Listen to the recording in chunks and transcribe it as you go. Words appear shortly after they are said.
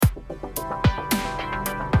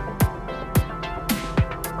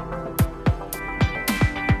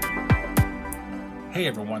Hey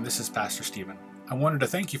everyone, this is Pastor Stephen. I wanted to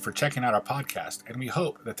thank you for checking out our podcast, and we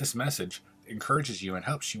hope that this message encourages you and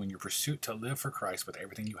helps you in your pursuit to live for Christ with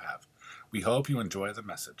everything you have. We hope you enjoy the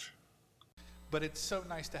message. But it's so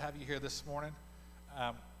nice to have you here this morning.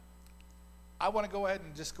 I want to go ahead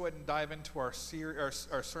and dive into our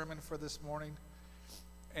sermon for this morning.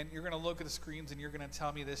 And you're going to look at the screens and you're going to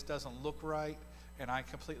tell me this doesn't look right, and I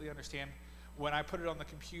completely understand. When I put it on the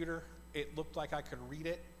computer, it looked like I could read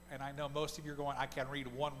it, and I know most of you are going, I can read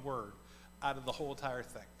one word out of the whole entire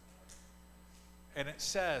thing. And it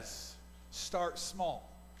says, start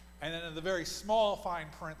small. And then in the very small fine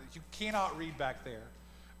print that you cannot read back there,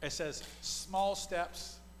 it says, small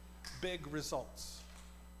steps, big results.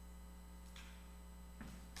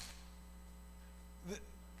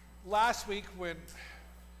 Last week when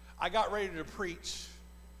I got ready to preach,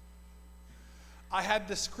 I had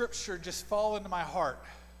the scripture just fall into my heart.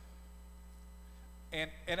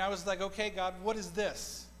 And I was like, okay, God, what is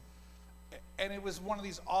this? And it was one of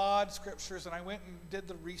these odd scriptures, and I went and did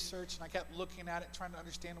the research, and I kept looking at it, trying to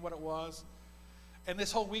understand what it was. And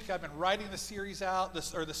this whole week I've been writing the series out, the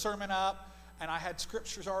sermon up, and I had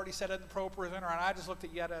scriptures already set in the pro-presenter, and I just looked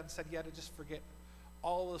at Yetta and said, Yetta, just forget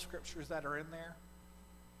all the scriptures that are in there.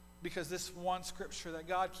 Because this one scripture that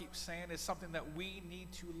God keeps saying is something that we need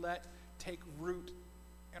to let take root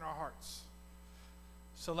in our hearts.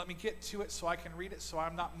 So let me get to it so I can read it so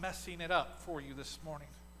I'm not messing it up for you this morning.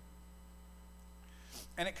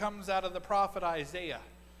 And it comes out of the prophet Isaiah.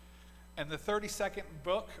 And the 32nd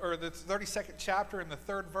book, or the 32nd chapter in the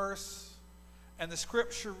 3rd verse. And the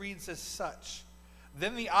scripture reads as such.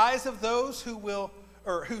 Then the eyes of those who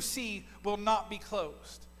see will not be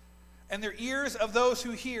closed. And their ears of those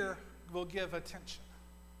who hear will give attention.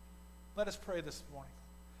 Let us pray this morning.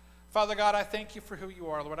 Father God, I thank you for who you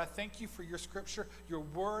are, Lord. I thank you for your scripture, your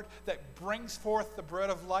word that brings forth the bread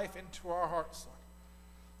of life into our hearts,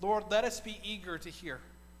 Lord. Lord, let us be eager to hear.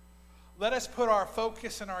 Let us put our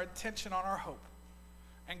focus and our attention on our hope.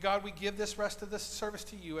 And God, we give this rest of this service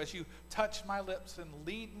to you as you touch my lips and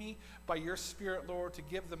lead me by your Spirit, Lord, to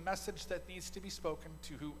give the message that needs to be spoken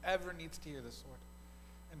to whoever needs to hear this, Lord.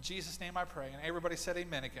 In Jesus' name I pray. And everybody said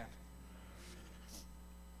amen again.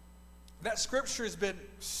 That scripture has been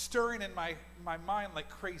stirring in my mind like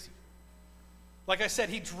crazy. Like I said,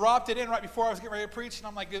 he dropped it in right before I was getting ready to preach, and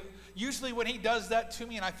I'm like, usually when he does that to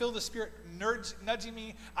me and I feel the Spirit nudging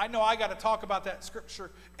me, I know I got to talk about that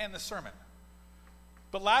scripture in the sermon.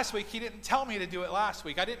 But last week, he didn't tell me to do it last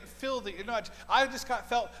week. I didn't feel the nudge. I just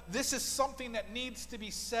felt this is something that needs to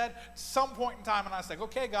be said at some point in time, and I was like,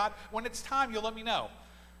 okay, God, when it's time, you'll let me know.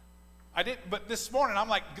 I didn't, but this morning, I'm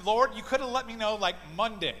like, Lord, you could have let me know like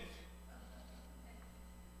Monday.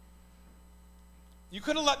 You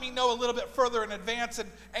could have let me know a little bit further in advance. And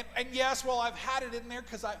yes, well, I've had it in there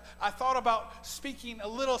because I thought about speaking a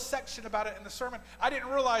little section about it in the sermon. I didn't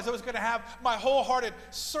realize I was going to have my wholehearted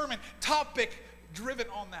sermon topic driven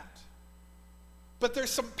on that. But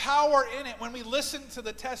there's some power in it when we listen to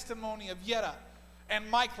the testimony of Yetta and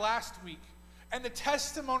Mike last week and the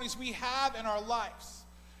testimonies we have in our lives.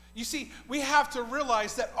 You see, we have to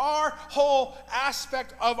realize that our whole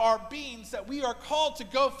aspect of our beings, that we are called to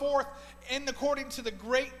go forth in according to the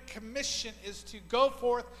Great Commission, is to go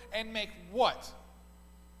forth and make what?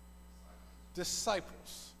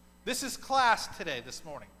 Disciples. This is class today, this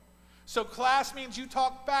morning. So class means you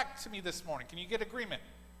talk back to me this morning. Can you get agreement?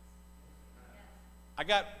 I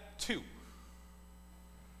got 2.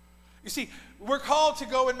 You see, we're called to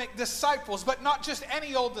go and make disciples, but not just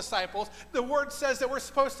any old disciples. The word says that we're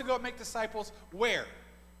supposed to go and make disciples where?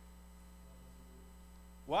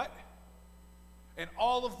 What? In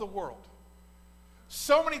all of the world.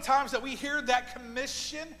 So many times that we hear that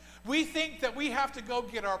commission, we think that we have to go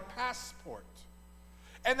get our passport.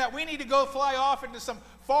 And that we need to go fly off into some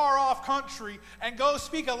far-off country and go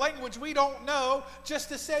speak a language we don't know just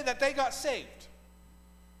to say that they got saved.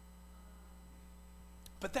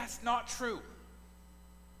 But that's not true.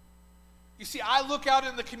 You see, I look out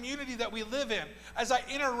in the community that we live in, as I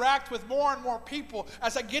interact with more and more people,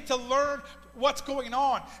 as I get to learn what's going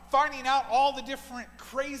on, finding out all the different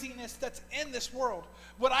craziness that's in this world.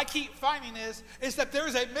 What I keep finding is that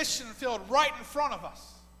there's a mission field right in front of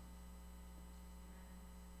us.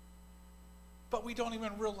 But we don't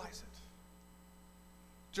even realize it.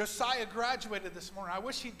 Josiah graduated this morning. I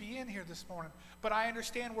wish he'd be in here this morning, but I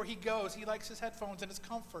understand where he goes. He likes his headphones and his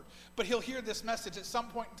comfort, but he'll hear this message at some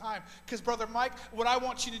point in time, because Brother Mike, what I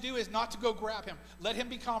want you to do is not to go grab him. Let him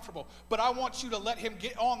be comfortable, but I want you to let him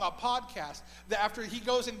get on the podcast that after he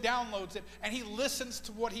goes and downloads it, and he listens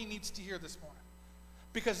to what he needs to hear this morning.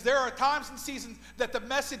 Because there are times and seasons that the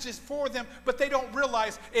message is for them, but they don't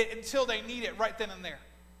realize it until they need it right then and there.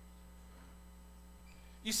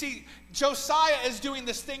 You see, Josiah is doing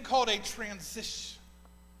this thing called a transition.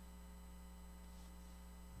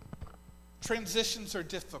 Transitions are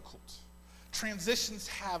difficult. Transitions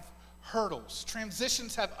have hurdles.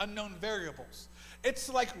 Transitions have unknown variables. It's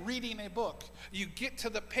like reading a book. You get to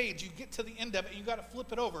the page, you get to the end of it, and you got to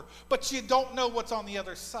flip it over, but you don't know what's on the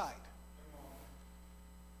other side.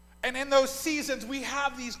 And in those seasons, we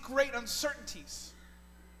have these great uncertainties.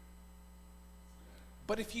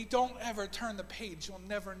 But if you don't ever turn the page, you'll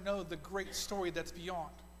never know the great story that's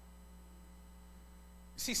beyond.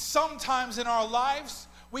 See, sometimes in our lives,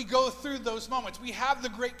 we go through those moments. We have the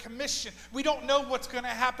Great Commission. We don't know what's going to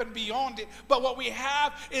happen beyond it. But what we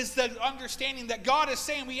have is the understanding that God is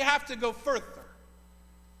saying we have to go further.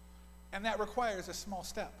 And that requires a small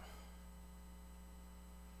step.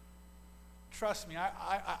 Trust me,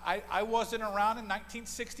 I wasn't around in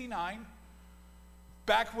 1969,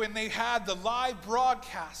 back when they had the live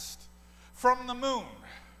broadcast from the moon.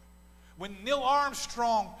 When Neil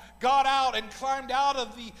Armstrong got out and climbed out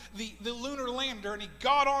of the lunar lander and he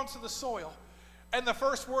got onto the soil. And the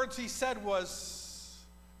first words he said was,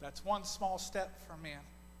 "That's one small step for man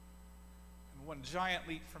and one giant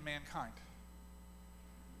leap for mankind."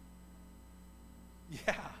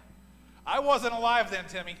 Yeah, I wasn't alive then,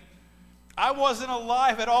 Timmy. I wasn't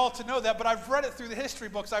alive at all to know that, but I've read it through the history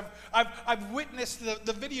books. I've witnessed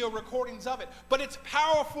the video recordings of it. But it's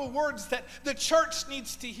powerful words that the church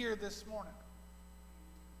needs to hear this morning.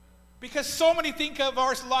 Because so many think of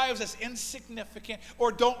our lives as insignificant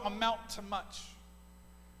or don't amount to much.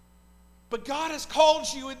 But God has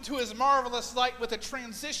called you into his marvelous light with a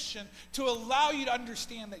transition to allow you to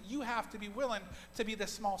understand that you have to be willing to be the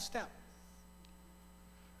small step.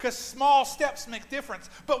 Because small steps make difference.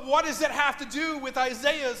 But what does that have to do with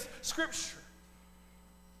Isaiah's scripture?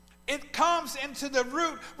 It comes into the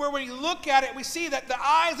root where when you look at it, we see that the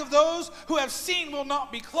eyes of those who have seen will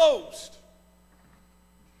not be closed.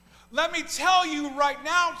 Let me tell you right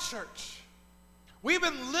now, church, we've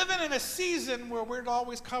been living in a season where we're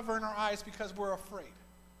always covering our eyes because we're afraid.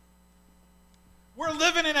 We're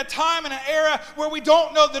living in a time and an era where we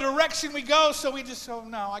don't know the direction we go, so we just go,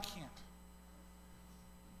 no, I can't.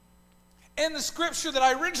 In the scripture that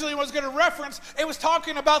I originally was going to reference, it was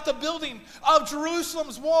talking about the building of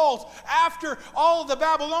Jerusalem's walls after all of the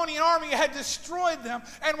Babylonian army had destroyed them,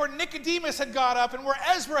 and where Nicodemus had got up, and where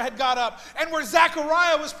Ezra had got up, and where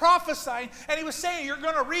Zechariah was prophesying, and he was saying, "You're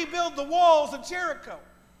going to rebuild the walls of Jericho."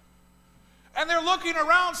 And they're looking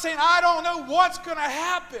around saying, "I don't know what's going to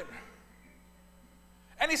happen."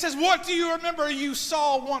 And he says, "What do you remember you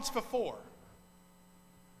saw once before?"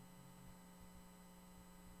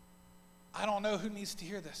 I don't know who needs to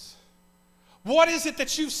hear this. What is it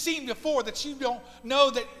that you've seen before that you don't know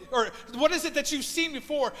that, or what is it that you've seen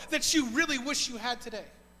before that you really wish you had today?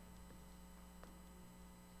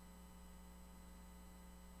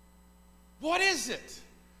 What is it?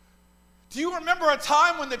 Do you remember a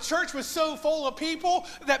time when the church was so full of people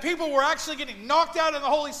that people were actually getting knocked out in the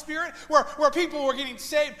Holy Spirit, where people were getting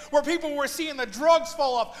saved, where people were seeing the drugs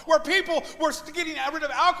fall off, where people were getting rid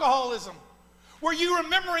of alcoholism? Were you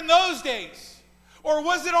remembering those days? Or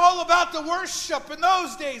was it all about the worship in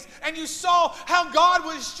those days? And you saw how God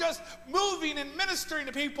was just moving and ministering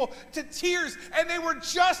to people to tears, and they were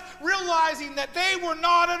just realizing that they were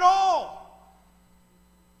not at all.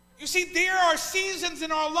 You see, there are seasons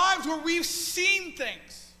in our lives where we've seen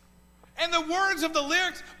things, and the words of the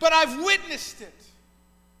lyrics, but I've witnessed it.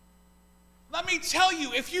 Let me tell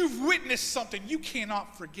you, if you've witnessed something, you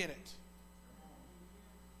cannot forget it.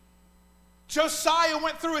 Josiah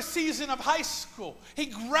went through a season of high school. He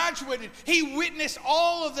graduated. He witnessed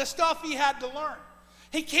all of the stuff he had to learn.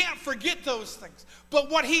 He can't forget those things. But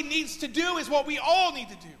what he needs to do is what we all need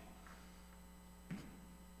to do.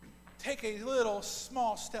 Take a little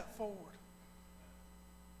small step forward.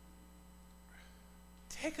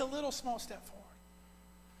 Take a little small step forward.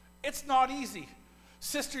 It's not easy.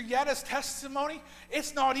 Sister Yetta's testimony,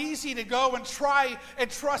 it's not easy to go and try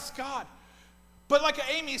and trust God. But like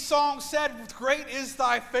Amy's song said, "Great is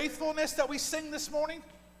thy faithfulness," that we sing this morning.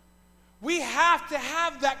 We have to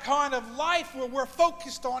have that kind of life where we're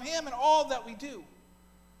focused on him and all that we do.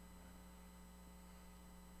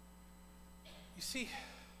 You see,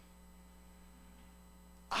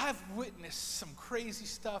 I've witnessed some crazy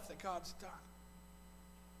stuff that God's done.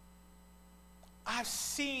 I've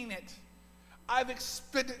seen it. I've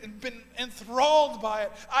been enthralled by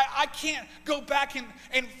it. I can't go back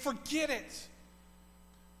and forget it.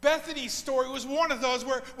 Bethany's story was one of those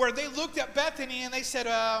where they looked at Bethany and they said,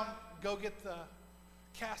 go get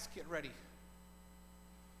casket ready.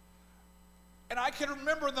 And I can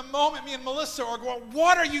remember the moment me and Melissa are going,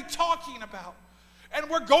 what are you talking about? And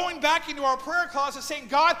we're going back into our prayer closet saying,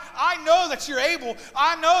 God, I know that you're able.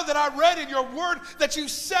 I know that I read in your word that you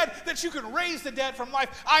said that you can raise the dead from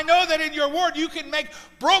life. I know that in your word you can make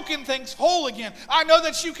broken things whole again. I know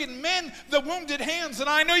that you can mend the wounded hands, and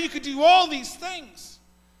I know you can do all these things.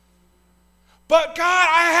 But God,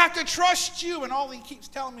 I have to trust you. And all he keeps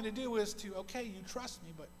telling me to do is to, okay, you trust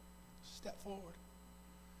me, but step forward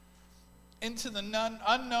into the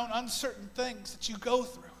unknown, uncertain things that you go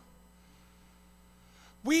through.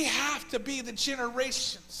 We have to be the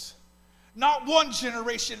generations, not one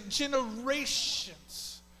generation,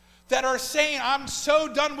 generations that are saying, I'm so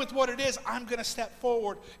done with what it is, I'm going to step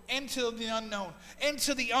forward into the unknown,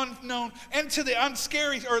 into the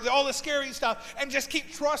unscary, or all the scary stuff, and just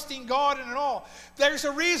keep trusting God in it all. There's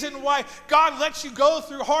a reason why God lets you go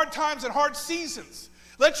through hard times and hard seasons.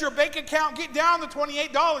 Let your bank account get down to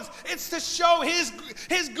 $28. It's to show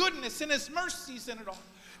his goodness and his mercies in it all.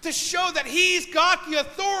 To show that he's got the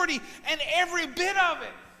authority and every bit of it.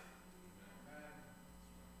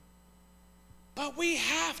 But we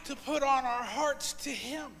have to put on our hearts to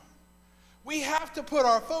him. We have to put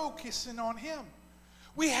our focus in on him.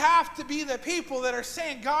 We have to be the people that are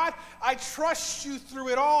saying, God, I trust you through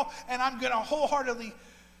it all, and I'm going to wholeheartedly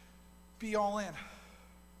be all in.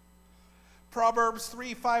 Proverbs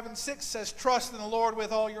 3, 5, and 6 says, trust in the Lord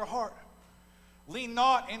with all your heart. Lean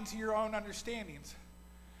not into your own understandings.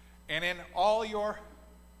 And in all your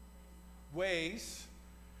ways,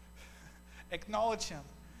 acknowledge him.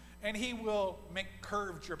 And he will make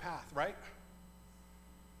curved your path, right?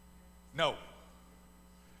 No.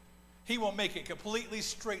 He will make it completely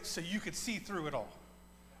straight so you can see through it all.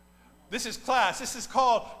 This is class. This is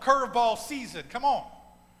called curveball season. Come on.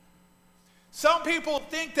 Some people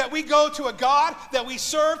think that we go to a God that we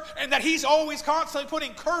serve and that he's always constantly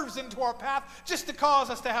putting curves into our path just to cause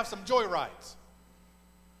us to have some joy rides.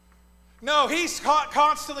 No, he's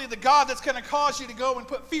constantly the God that's going to cause you to go and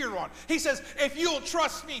put fear on. He says, if you'll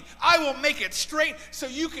trust me, I will make it straight so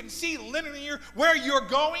you can see linear where you're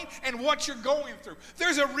going and what you're going through.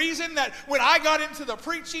 There's a reason that when I got into the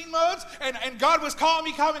preaching modes and God was calling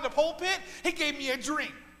me coming to pulpit, he gave me a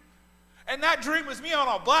dream. And that dream was me on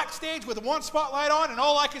a black stage with one spotlight on, and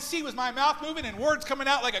all I could see was my mouth moving and words coming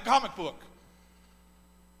out like a comic book.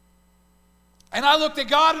 And I looked at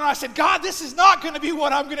God and I said, God, this is not going to be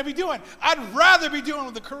what I'm going to be doing. I'd rather be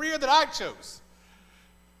doing the career that I chose.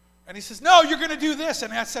 And he says, no, you're going to do this.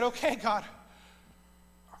 And I said, okay, God,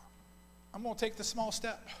 I'm going to take the small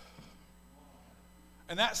step.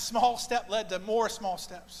 And that small step led to more small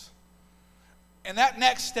steps. And that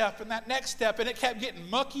next step, and it kept getting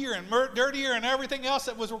muckier and dirtier and everything else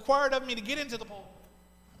that was required of me to get into the pulpit.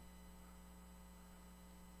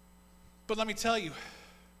 But let me tell you,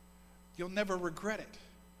 you'll never regret it.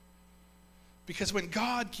 Because when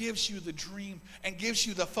God gives you the dream and gives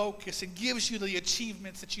you the focus and gives you the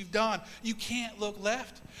achievements that you've done, you can't look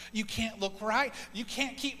left. You can't look right. You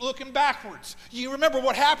can't keep looking backwards. You remember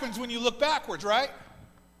what happens when you look backwards, right?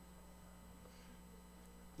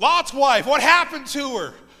 Lot's wife, what happened to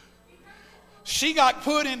her? She got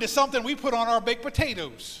put into something we put on our baked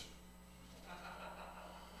potatoes.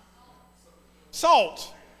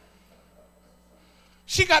 Salt.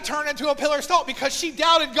 She got turned into a pillar of salt because she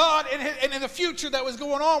doubted God and in the future that was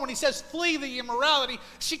going on when he says, flee the immorality,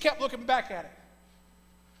 she kept looking back at it.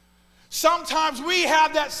 Sometimes we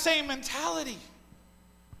have that same mentality.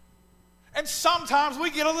 And sometimes we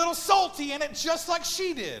get a little salty in it just like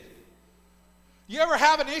she did. You ever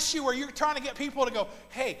have an issue where you're trying to get people to go,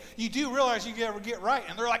 hey, you do realize you ever get right?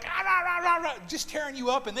 And they're like, just tearing you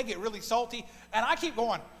up, and they get really salty. And I keep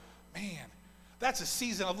going, man, that's a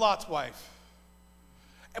season of Lot's wife.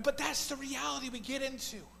 But that's the reality we get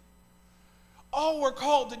into. All we're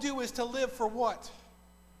called to do is to live for what?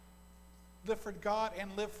 Live for God and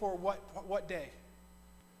live for what day?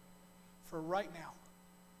 For right now.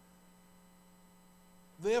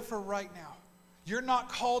 Live for right now. You're not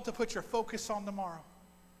called to put your focus on tomorrow.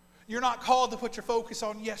 You're not called to put your focus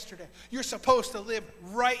on yesterday. You're supposed to live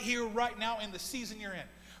right here, right now in the season you're in.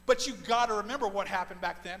 But you got to remember what happened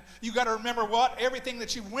back then. You got to remember everything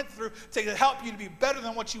that you went through to help you to be better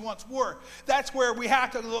than what you once were. That's where we have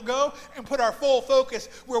to go and put our full focus,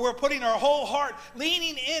 where we're putting our whole heart,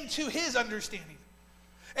 leaning into his understanding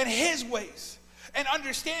and his ways, and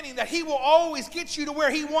understanding that he will always get you to where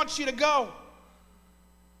he wants you to go.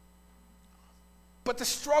 But the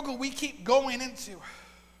struggle we keep going into,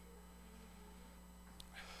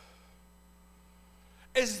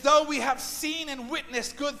 as though we have seen and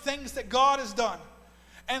witnessed good things that God has done,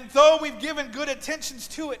 And though we've given good attentions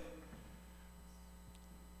to it,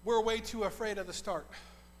 we're way too afraid of the start.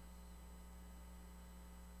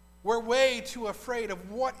 We're way too afraid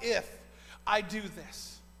of what if I do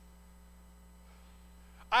this.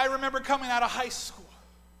 I remember coming out of high school.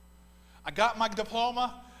 I got my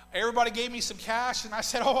diploma. Everybody gave me some cash, and I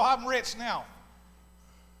said, oh, I'm rich now.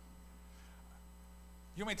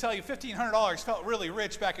 You want me to tell you, $1,500 felt really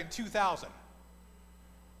rich back in 2000.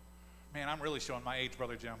 Man, I'm really showing my age,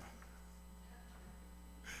 Brother Jim.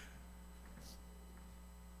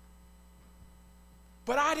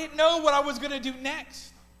 But I didn't know what I was going to do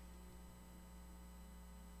next.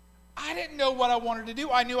 I didn't know what I wanted to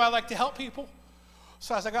do. I knew I liked to help people.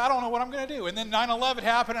 So I was like, I don't know what I'm going to do. And then 9/11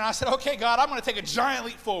 happened, and I said, okay, God, I'm going to take a giant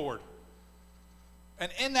leap forward.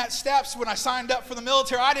 And in that steps, when I signed up for the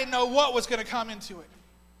military, I didn't know what was going to come into it.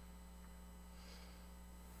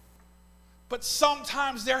 But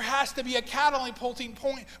sometimes there has to be a catapulting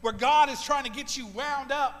point where God is trying to get you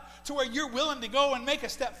wound up to where you're willing to go and make a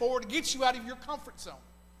step forward to get you out of your comfort zone.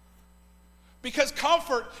 Because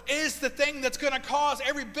comfort is the thing that's going to cause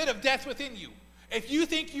every bit of death within you. If you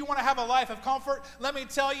think you want to have a life of comfort, let me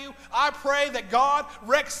tell you, I pray that God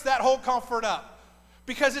wrecks that whole comfort up.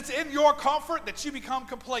 Because it's in your comfort that you become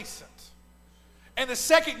complacent. And the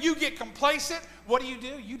second you get complacent, what do?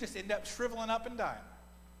 You just end up shriveling up and dying.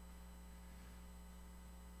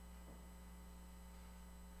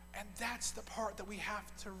 And that's the part that we have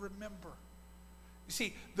to remember. You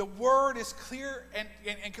see, the word is clear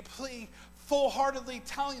and completely, full-heartedly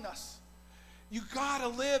telling us, you got to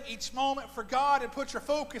live each moment for God and put your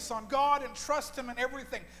focus on God and trust Him in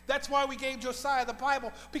everything. That's why we gave Josiah the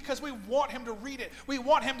Bible, because we want him to read it. We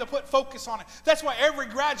want him to put focus on it. That's why every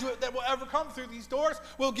graduate that will ever come through these doors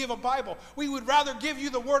will give a Bible. We would rather give you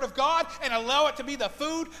the Word of God and allow it to be the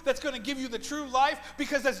food that's going to give you the true life,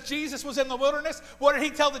 because as Jesus was in the wilderness, what did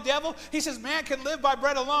He tell the devil? He says, man can live by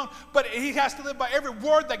bread alone, but he has to live by every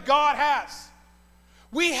word that God has.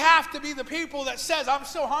 We have to be the people that says, I'm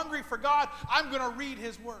so hungry for God, I'm going to read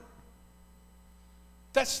His Word.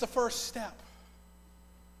 That's the first step.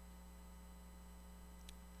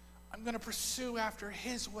 I'm going to pursue after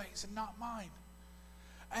His ways and not mine.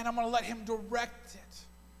 And I'm going to let Him direct it.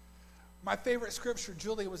 My favorite scripture,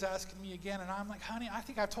 Julia was asking me again, and I'm like, honey, I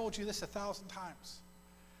think I've told you this 1,000 times.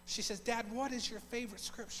 She says, Dad, what is your favorite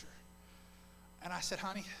scripture? And I said,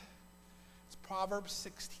 honey, it's Proverbs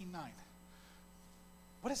 16:9.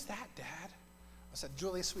 What is that, Dad? I said,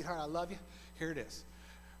 Julia, sweetheart, I love you. Here it is.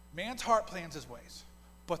 Man's heart plans his ways,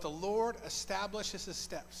 but the Lord establishes his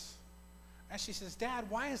steps. And she says, Dad,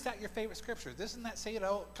 why is that your favorite scripture? Doesn't that say it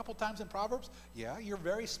a couple times in Proverbs? Yeah, you're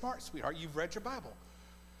very smart, sweetheart. You've read your Bible.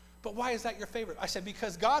 But why is that your favorite? I said,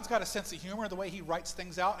 because God's got a sense of humor, the way He writes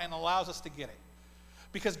things out and allows us to get it.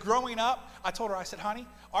 Because growing up, I told her, I said, honey,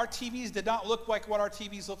 our TVs did not look like what our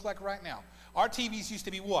TVs look like right now. Our TVs used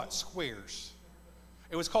to be what? Squares.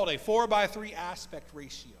 It was called a 4:3 aspect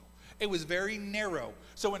ratio. It was very narrow.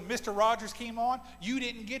 So when Mr. Rogers came on, you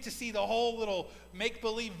didn't get to see the whole little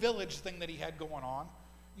make-believe village thing that he had going on.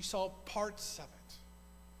 You saw parts of it.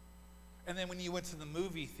 And then when you went to the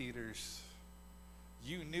movie theaters,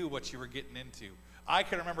 you knew what you were getting into. I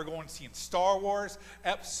can remember going and seeing Star Wars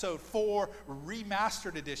Episode 4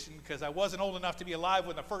 Remastered Edition, because I wasn't old enough to be alive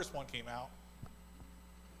when the first one came out.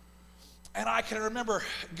 And I can remember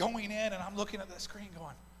going in and I'm looking at the screen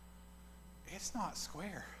going, it's not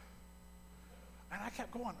square. And I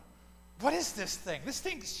kept going, what is this thing? This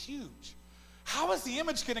thing's huge. How is the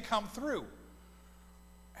image going to come through?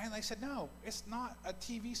 And they said, no, it's not a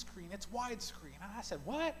TV screen. It's widescreen. And I said,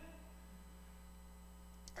 what?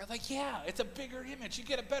 They're like, yeah, it's a bigger image. You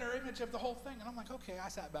get a better image of the whole thing. And I'm like, okay. I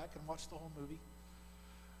sat back and watched the whole movie.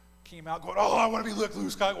 Came out going, oh, I want to be Luke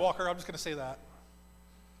Skywalker. I'm just going to say that.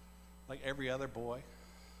 Like every other boy.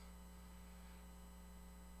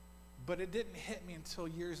 But it didn't hit me until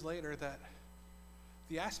years later that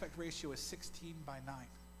the aspect ratio is 16:9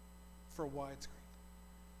 for a widescreen.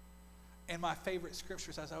 And my favorite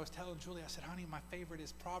scriptures, as I was telling Julie, I said, honey, my favorite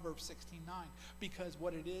is Proverbs 16:9, because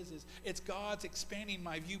what it is it's God's expanding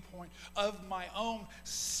my viewpoint of my own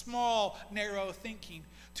small, narrow thinking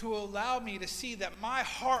to allow me to see that my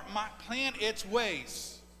heart might plan its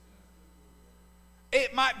ways.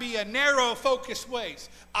 It might be a narrow, focused ways.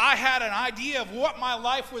 I had an idea of what my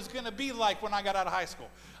life was going to be like when I got out of high school.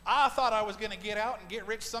 I thought I was going to get out and get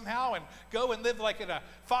rich somehow and go and live like in a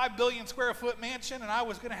 5 billion square foot mansion, and I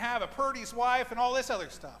was going to have a Purdy's wife and all this other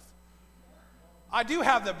stuff. I do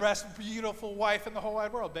have the best, beautiful wife in the whole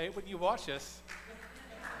wide world, babe, when you watch this.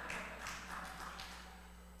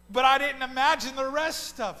 But I didn't imagine the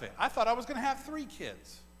rest of it. I thought I was going to have 3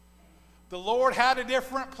 kids. The Lord had a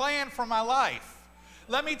different plan for my life.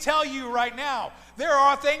 Let me tell you right now, there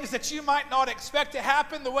are things that you might not expect to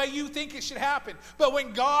happen the way you think it should happen. But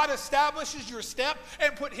when God establishes your step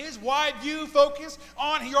and put his wide view focus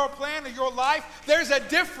on your plan of your life, there's a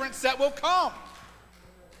difference that will come.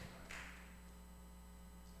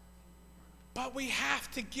 But we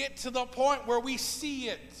have to get to the point where we see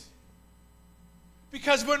it.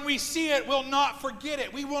 Because when we see it, we'll not forget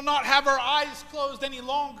it. We will not have our eyes closed any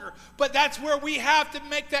longer. But that's where we have to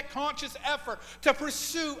make that conscious effort to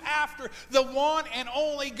pursue after the one and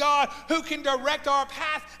only God who can direct our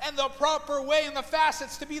path and the proper way and the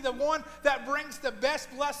facets to be the one that brings the best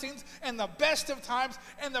blessings and the best of times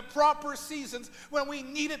and the proper seasons when we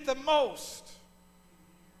need it the most.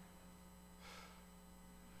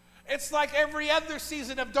 It's like every other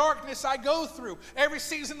season of darkness I go through. Every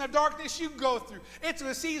season of darkness you go through. It's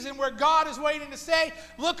a season where God is waiting to say,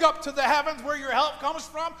 look up to the heavens where your help comes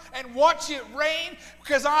from and watch it rain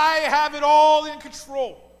because I have it all in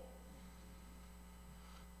control.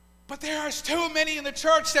 But there are too many in the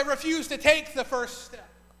church that refuse to take the first step.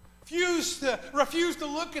 Refuse to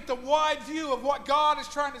look at the wide view of what God is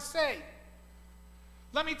trying to say.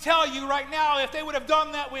 Let me tell you right now, if they would have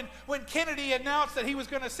done that when Kennedy announced that he was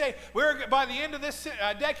going to say, by the end of this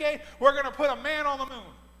decade, we're going to put a man on the moon.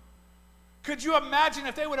 Could you imagine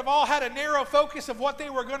if they would have all had a narrow focus of what they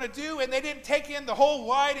were going to do and they didn't take in the whole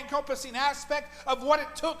wide encompassing aspect of what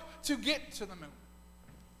it took to get to the moon?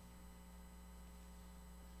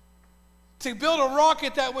 To build a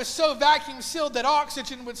rocket that was so vacuum sealed that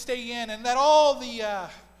oxygen would stay in and that all the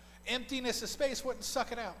emptiness of space wouldn't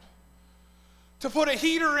suck it out. To put a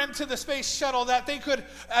heater into the space shuttle that they could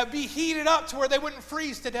be heated up to where they wouldn't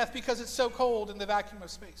freeze to death because it's so cold in the vacuum of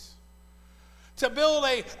space. To build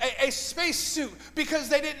a space suit because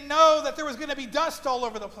they didn't know that there was going to be dust all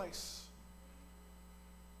over the place.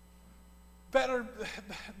 Better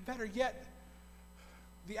yet,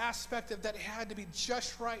 the aspect of that had to be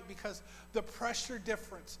just right because the pressure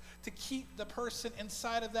difference to keep the person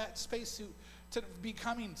inside of that spacesuit to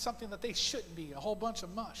becoming something that they shouldn't be, a whole bunch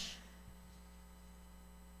of mush.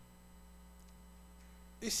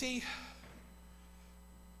 You see,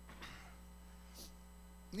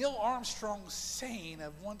 Neil Armstrong's saying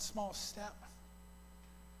of one small step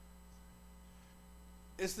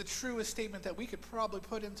is the truest statement that we could probably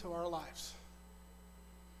put into our lives.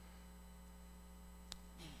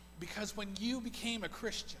 Because when you became a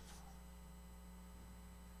Christian,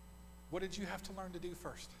 what did you have to learn to do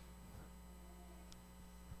first?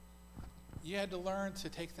 You had to learn to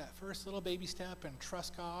take that first little baby step and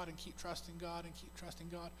trust God and keep trusting God and keep trusting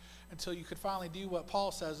God until you could finally do what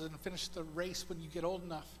Paul says and finish the race when you get old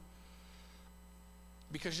enough.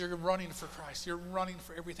 Because you're running for Christ. You're running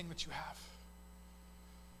for everything that you have.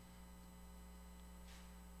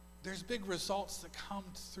 There's big results that come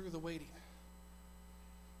through the waiting.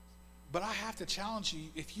 But I have to challenge you,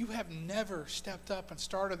 if you have never stepped up and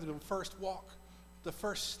started the first walk, the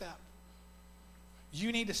first step,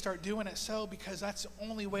 you need to start doing it because that's the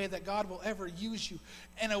only way that God will ever use you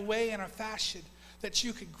in a way, in a fashion that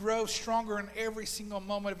you could grow stronger in every single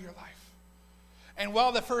moment of your life. And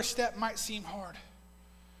while the first step might seem hard,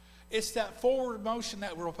 it's that forward motion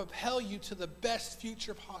that will propel you to the best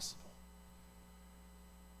future possible.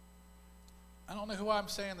 I don't know who I'm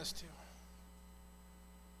saying this to.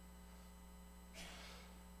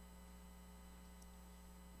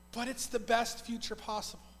 But it's the best future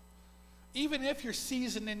possible. Even if you're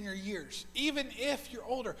seasoned in your years, even if you're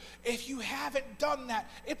older, if you haven't done that,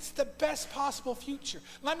 it's the best possible future.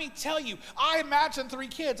 Let me tell you, I imagined 3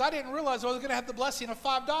 kids. I didn't realize I was going to have the blessing of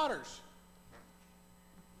 5 daughters.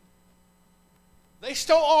 They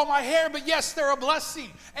stole all my hair, but yes, they're a blessing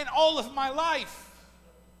in all of my life.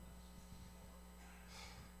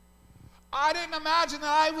 I didn't imagine that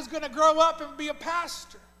I was going to grow up and be a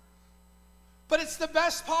pastor. But it's the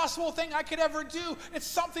best possible thing I could ever do. It's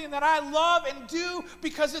something that I love and do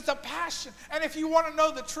because it's a passion. And if you want to know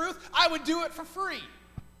the truth, I would do it for free.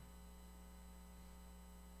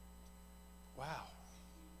 Wow.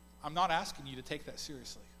 I'm not asking you to take that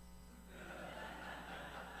seriously.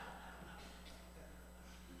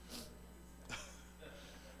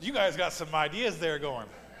 You guys got some ideas there going.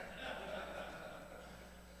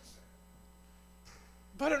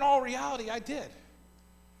 But in all reality, I did.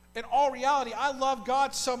 In all reality, I loved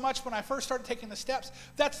God so much when I first started taking the steps.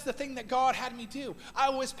 That's the thing that God had me do. I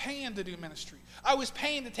was paying to do ministry. I was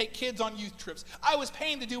paying to take kids on youth trips. I was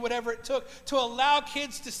paying to do whatever it took to allow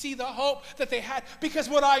kids to see the hope that they had. Because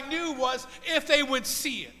what I knew was if they would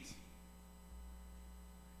see it,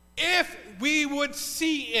 if we would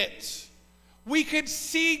see it, we could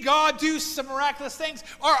see God do some miraculous things.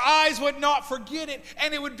 Our eyes would not forget it,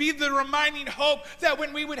 and it would be the reminding hope that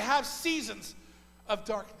when we would have seasons of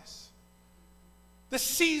darkness, the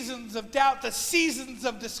seasons of doubt, the seasons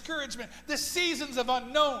of discouragement, the seasons of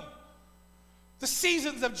unknown, the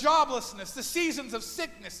seasons of joblessness, the seasons of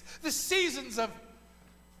sickness, the seasons of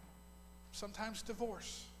sometimes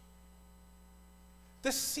divorce,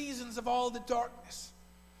 the seasons of all the darkness,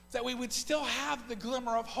 that we would still have the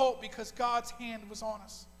glimmer of hope because God's hand was on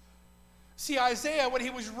us. See, Isaiah, when he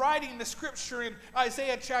was writing the scripture in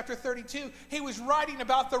Isaiah chapter 32, he was writing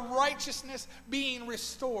about the righteousness being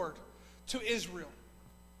restored to Israel.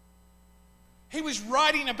 He was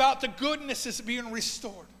writing about the goodnesses being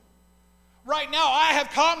restored. Right now, I have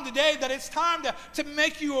come today that it's time to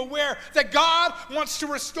make you aware that God wants to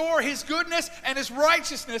restore his goodness and his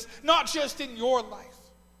righteousness, not just in your life,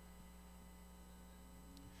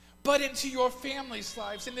 but into your family's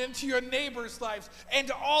lives and into your neighbors' lives and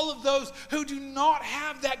to all of those who do not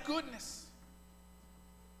have that goodness.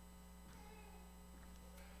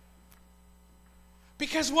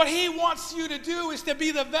 Because what he wants you to do is to be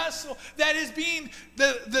the vessel that is being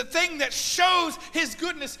the thing that shows his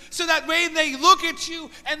goodness, so that way they look at you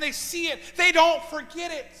and they see it, they don't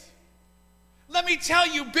forget it. Let me tell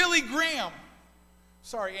you, Billy Graham.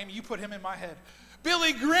 Sorry, Amy, you put him in my head.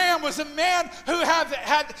 Billy Graham was a man who had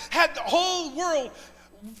the whole world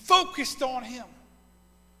focused on him.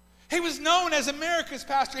 He was known as America's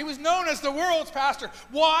pastor. He was known as the world's pastor.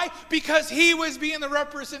 Why? Because he was being the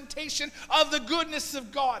representation of the goodness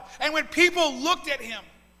of God. And when people looked at him,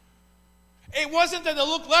 it wasn't that they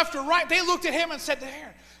looked left or right. They looked at him and said,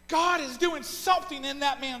 "There, God is doing something in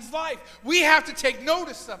that man's life. We have to take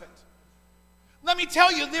notice of it." Let me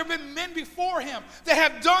tell you, there have been men before him that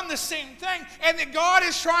have done the same thing, and that God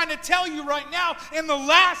is trying to tell you right now, in the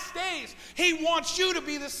last days, he wants you to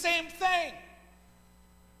be the same thing.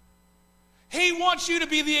 He wants you to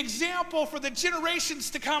be the example for the generations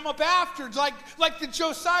to come up after, like the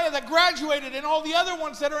Josiah that graduated and all the other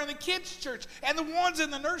ones that are in the kids' church and the ones in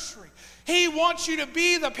the nursery. He wants you to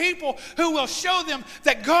be the people who will show them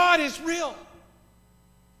that God is real.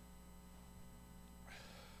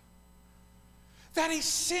 That he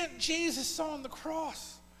sent Jesus on the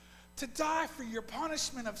cross to die for your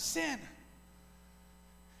punishment of sin,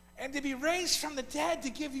 and to be raised from the dead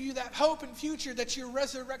to give you that hope and future that you're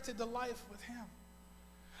resurrected to life with him.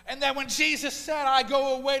 And that when Jesus said, "I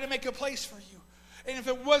go away to make a place for you, and if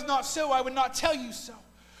it was not so, I would not tell you so,"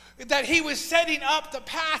 that he was setting up the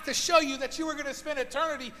path to show you that you were going to spend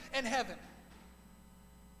eternity in heaven.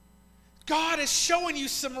 God is showing you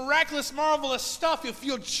some miraculous, marvelous stuff if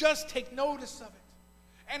you'll just take notice of it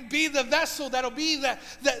and be the vessel that'll be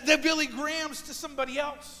the Billy Grahams to somebody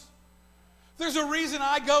else. There's a reason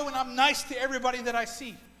I go and I'm nice to everybody that I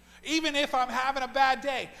see. Even if I'm having a bad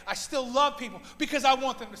day, I still love people because I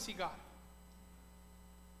want them to see God.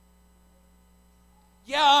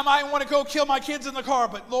 Yeah, I might want to go kill my kids in the car,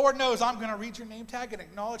 but Lord knows I'm going to read your name tag and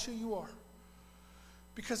acknowledge who you are,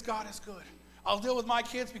 because God is good. I'll deal with my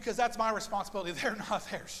kids because that's my responsibility. They're not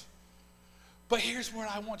theirs. But here's what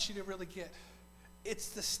I want you to really get. It's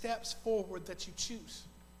the steps forward that you choose.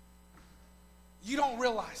 You don't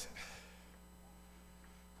realize it.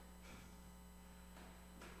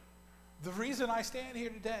 The reason I stand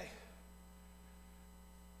here today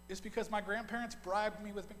is because my grandparents bribed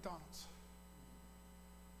me with McDonald's.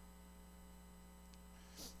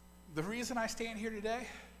 The reason I stand here today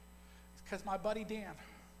is because my buddy Dan,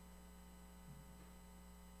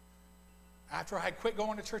 after I had quit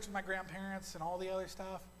going to church with my grandparents and all the other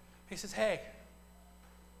stuff, he says, "Hey,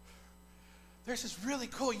 there's this really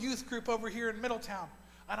cool youth group over here in Middletown."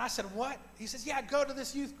 And I said, "What?" He says, "Yeah, go to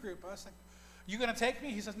this youth group." I was like, "You going to take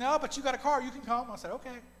me?" He says, "No, but you got a car. You can come." I said,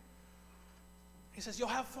 "Okay." He says, "You'll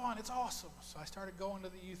have fun. It's awesome." So I started going to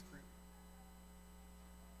the youth group.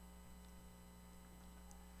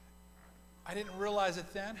 I didn't realize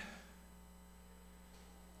it then,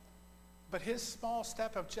 but his small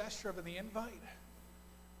step of gesture of the invite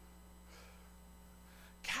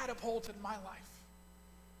catapulted my life.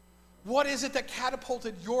 What is it that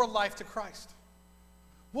catapulted your life to Christ?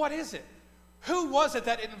 What is it? Who was it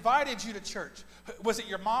that invited you to church? Was it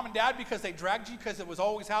your mom and dad because they dragged you because it was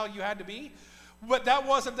always how you had to be? But that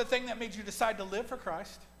wasn't the thing that made you decide to live for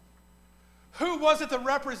Christ. Who was it that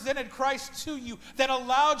represented Christ to you that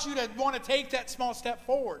allowed you to want to take that small step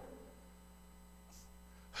forward?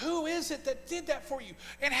 Who is it that did that for you?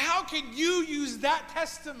 And how can you use that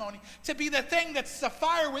testimony to be the thing that's the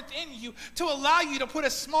fire within you to allow you to put a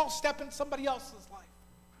small step in somebody else's life?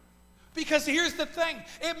 Because here's the thing,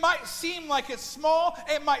 it might seem like it's small,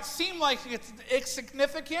 it might seem like it's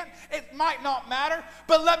insignificant, it might not matter,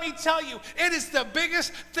 but let me tell you, it is the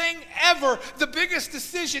biggest thing ever, the biggest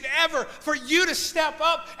decision ever for you to step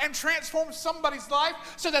up and transform somebody's life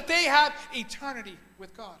so that they have eternity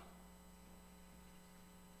with God.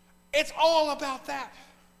 It's all about that.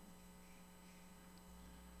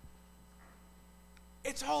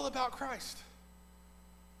 It's all about Christ.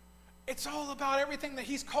 It's all about everything that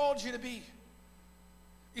He's called you to be.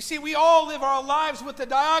 You see, we all live our lives with the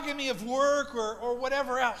dichotomy of work or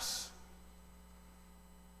whatever else.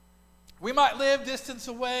 We might live distance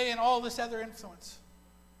away and all this other influence.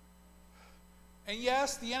 And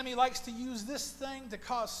yes, the enemy likes to use this thing to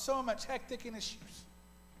cause so much hectic and issues.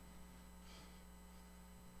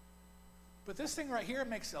 But this thing right here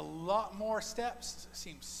makes a lot more steps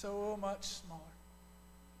seem so much smaller.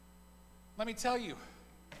 Let me tell you,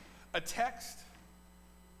 a text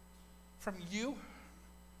from you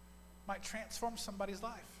might transform somebody's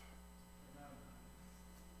life.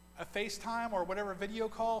 A FaceTime or whatever video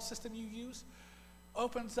call system you use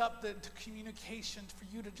opens up the communication for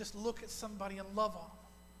you to just look at somebody and love on them.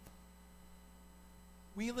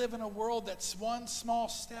 We live in a world that's one small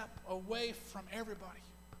step away from everybody.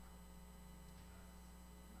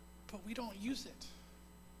 But we don't use it.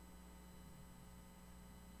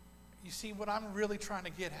 You see, what I'm really trying to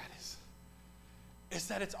get at is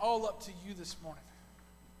that it's all up to you this morning.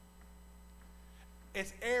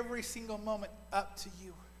 It's every single moment up to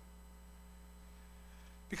you.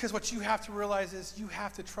 Because what you have to realize is you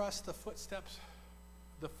have to trust the footsteps,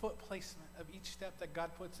 the foot placement of each step that God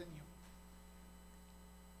puts in you.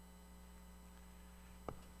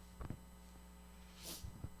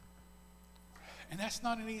 And that's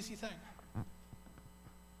not an easy thing.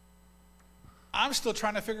 I'm still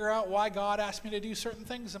trying to figure out why God asked me to do certain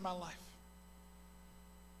things in my life.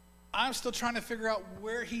 I'm still trying to figure out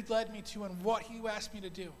where He led me to and what He asked me to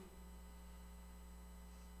do.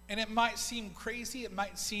 And it might seem crazy, it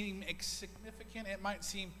might seem insignificant, it might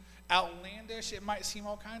seem outlandish, it might seem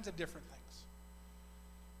all kinds of different things.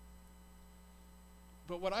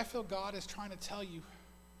 But what I feel God is trying to tell you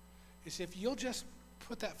is if you'll just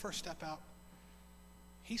put that first step out,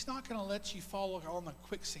 He's not going to let you fall on the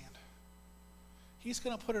quicksand. He's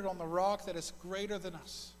going to put it on the rock that is greater than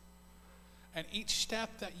us. And each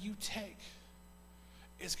step that you take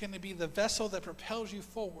is going to be the vessel that propels you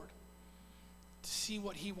forward to see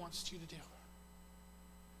what He wants you to do.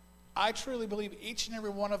 I truly believe each and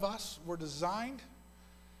every one of us were designed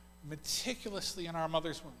meticulously in our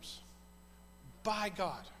mother's wombs by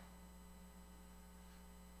God.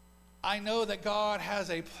 I know that God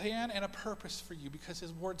has a plan and a purpose for you because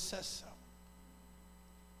His Word says so.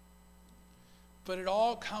 But it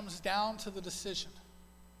all comes down to the decision.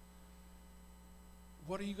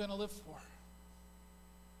 What are you going to live for?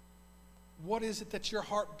 What is it that your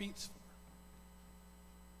heart beats for?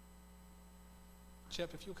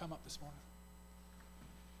 Chip, if you'll come up this morning.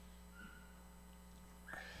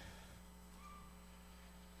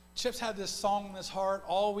 Chip's had this song in his heart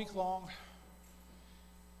all week long.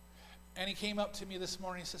 And he came up to me this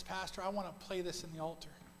morning and says, Pastor, I want to play this in the altar.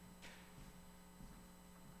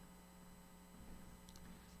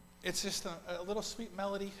 It's just a little sweet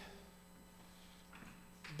melody,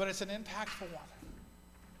 but it's an impactful one.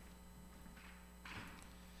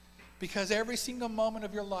 Because every single moment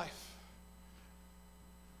of your life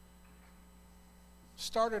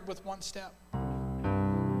started with one step.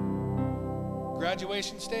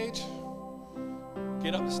 Graduation stage,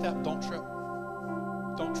 get up the step, don't trip.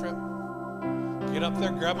 Don't trip. Get up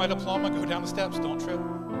there, grab my diploma, go down the steps, don't trip.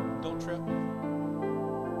 Don't trip.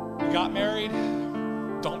 You got married,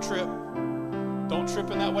 don't trip. Don't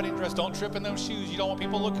trip in that wedding dress. Don't trip in those shoes. You don't want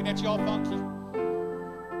people looking at you all funky.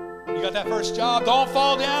 You got that first job, don't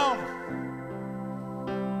fall down.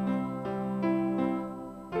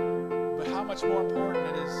 But how much more important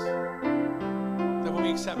it is that when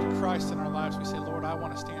we accept Christ in our lives, we say, Lord, I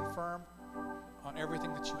want to stand firm on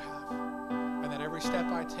everything that you have. And that every step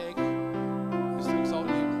I take is to exalt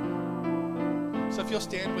you. So if you'll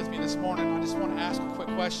stand with me this morning, I just want to ask a quick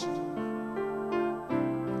question.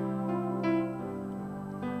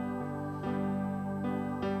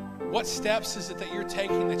 What steps is it that you're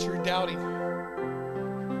taking that you're doubting?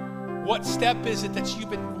 What step is it that you've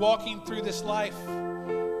been walking through this life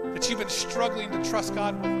that you've been struggling to trust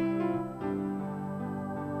God with?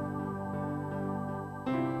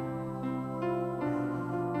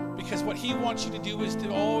 Because what He wants you to do is to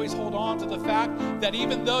always hold on to the fact that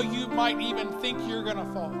even though you might even think you're going to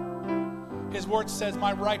fall, His Word says,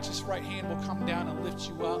 my righteous right hand will come down and lift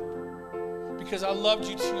you up. because I loved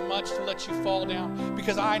you too much to let you fall down,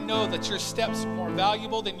 because I know that your steps are more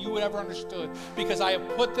valuable than you would ever understood, because I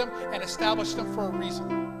have put them and established them for a reason.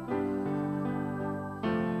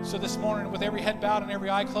 So this morning, with every head bowed and every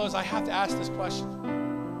eye closed, I have to ask this question.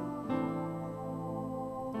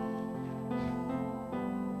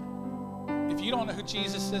 If you don't know who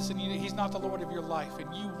Jesus is and he's not the Lord of your life,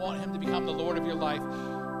 and you want him to become the Lord of your life,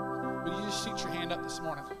 will you just shoot your hand up this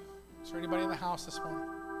morning? Is there anybody in the house this morning?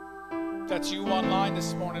 If that's you online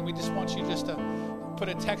this morning, we just want you just to put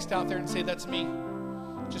a text out there and say, that's me.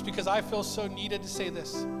 Just because I feel so needed to say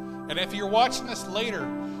this. And if you're watching this later,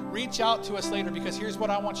 reach out to us later, because here's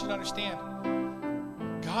what I want you to understand.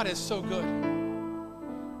 God is so good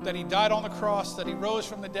that he died on the cross, that he rose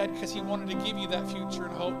from the dead because he wanted to give you that future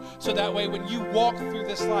and hope. So that way when you walk through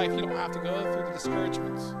this life, you don't have to go through the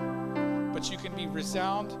discouragements, but you can be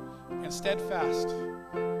resound and steadfast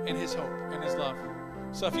in his hope and his love.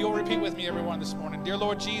 So if you'll repeat with me, everyone, this morning. Dear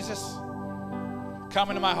Lord Jesus, come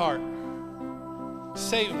into my heart.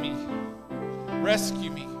 Save me.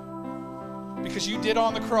 Rescue me. Because you did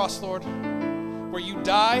on the cross, Lord, where you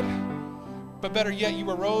died, but better yet, you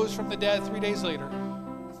arose from the dead 3 days later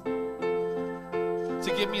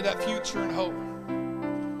to give me that future and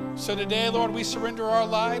hope. So today, Lord, we surrender our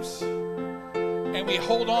lives and we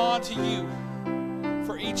hold on to you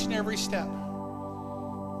for each and every step.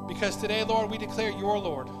 Because today, Lord, we declare you're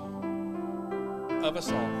Lord of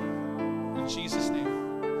us all. In Jesus' name,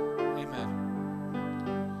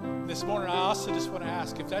 amen. This morning, I also just want to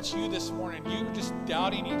ask, if that's you this morning, you're just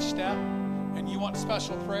doubting each step and you want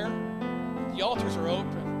special prayer, the altars are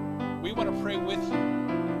open. We want to pray with you.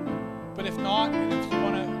 But if not, and if you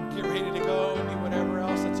want to get ready to go and do whatever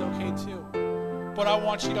else, that's okay too. But I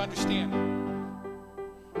want you to understand,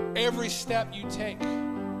 every step you take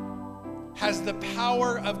has the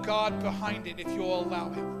power of God behind it if you'll allow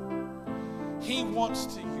him. He wants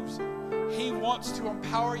to use it. He wants to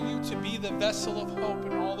empower you to be the vessel of hope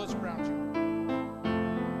in all those around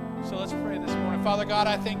you. So let's pray this morning. Father God,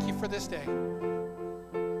 I thank you for this day.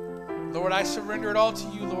 Lord, I surrender it all to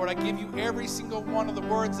you, Lord. I give you every single one of the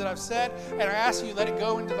words that I've said, and I ask you, let it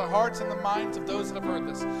go into the hearts and the minds of those that have heard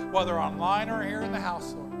this, whether online or here in the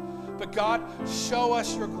house, Lord. But God, show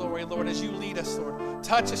us your glory, Lord, as you lead us, Lord.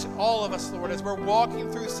 Touch us, all of us, Lord, as we're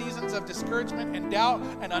walking through seasons of discouragement and doubt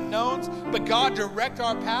and unknowns. But God, direct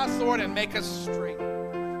our paths, Lord, and make us straight.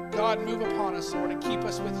 God, move upon us, Lord, and keep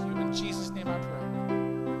us with you. In Jesus' name I pray.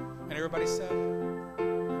 And everybody said,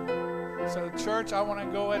 so church, I want to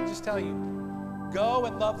go ahead and just tell you, go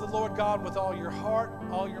and love the Lord God with all your heart,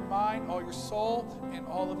 all your mind, all your soul, and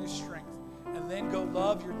all of your strength. And then go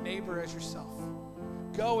love your neighbor as yourself.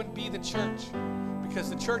 Go and be the church, because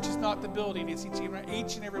the church is not the building, it's each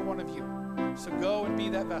and every one of you. So go and be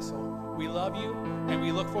that vessel. We love you, and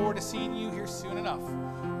we look forward to seeing you here soon enough.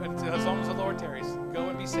 And as long as the Lord tarries, go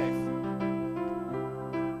and be safe.